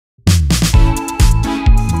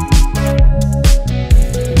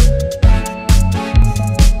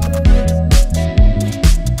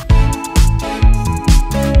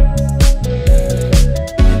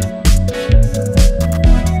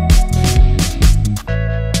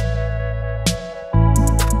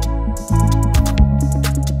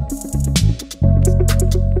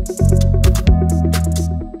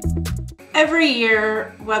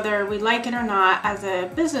year, whether we like it or not, as a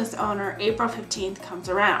business owner, April 15th comes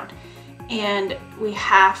around and we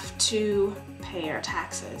have to pay our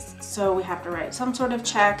taxes. So we have to write some sort of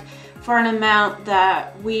check for an amount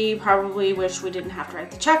that we probably wish we didn't have to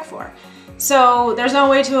write the check for. So there's no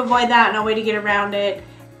way to avoid that, no way to get around it,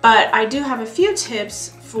 but I do have a few tips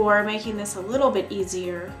for making this a little bit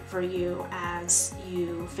easier for you as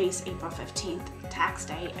you face April 15th tax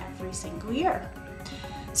day every single year.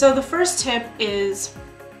 So the first tip is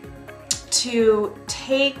to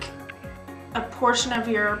take a portion of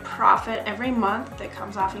your profit every month that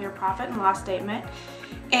comes off of your profit and loss statement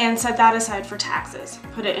and set that aside for taxes.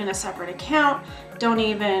 Put it in a separate account. Don't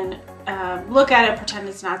even look at it, pretend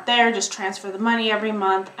it's not there. Just transfer the money every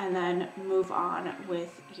month and then move on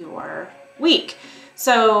with your week.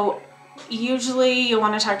 So usually you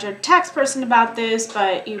want to talk to a tax person about this,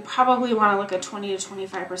 but you probably want to look at 20 to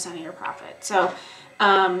 25% of your profit. So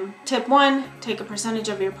tip 1, take a percentage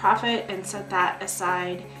of your profit and set that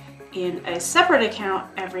aside in a separate account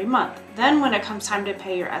every month. Then when it comes time to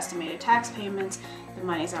pay your estimated tax payments, the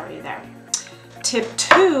money's already there. Tip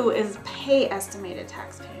 2 is pay estimated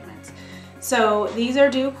tax payments. So these are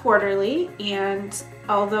due quarterly, and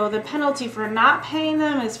although the penalty for not paying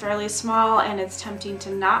them is fairly small and it's tempting to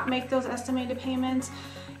not make those estimated payments,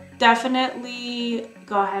 definitely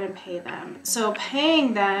go ahead and pay them. So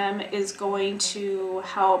paying them is going to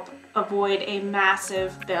help avoid a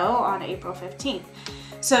massive bill on April 15th.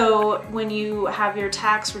 So when you have your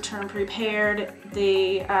tax return prepared,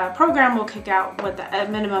 the program will kick out what the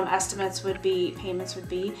minimum estimates would be, payments would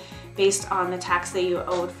be, based on the tax that you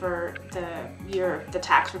owed for the year the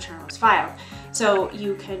tax return was filed. So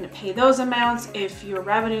you can pay those amounts. If your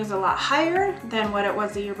revenue is a lot higher than what it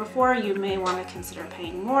was the year before, you may want to consider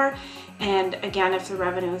paying more. And again, if the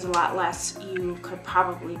revenue is a lot less, you could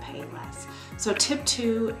probably pay less. So tip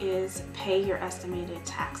 2 is pay your estimated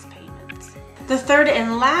tax payments. The third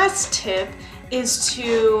and last tip is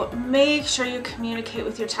to make sure you communicate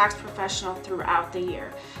with your tax professional throughout the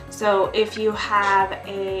year. So if you have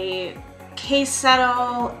a case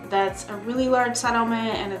settle that's a really large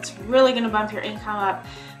settlement and it's really going to bump your income up,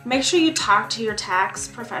 make sure you talk to your tax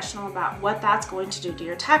professional about what that's going to do to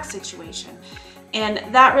your tax situation.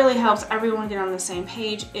 And that really helps everyone get on the same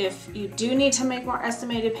page. If you do need to make more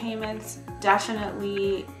estimated payments,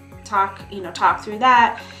 definitely talk through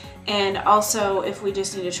that. And also, if we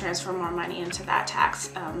just need to transfer more money into that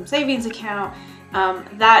tax savings account,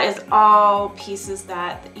 that is all pieces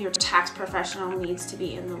that your tax professional needs to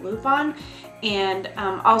be in the loop on. And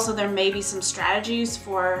also, there may be some strategies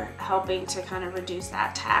for helping to kind of reduce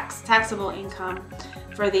that taxable income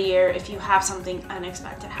for the year if you have something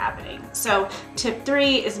unexpected happening. So tip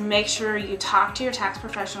 3 is make sure you talk to your tax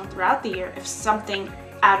professional throughout the year if something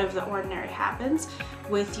out of the ordinary happens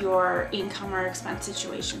with your income or expense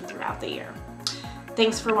situation throughout the year.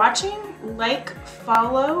 Thanks for watching. Like,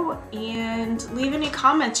 follow, and leave any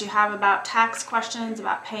comments you have about tax questions,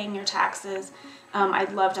 about paying your taxes.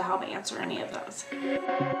 I'd love to help answer any of those.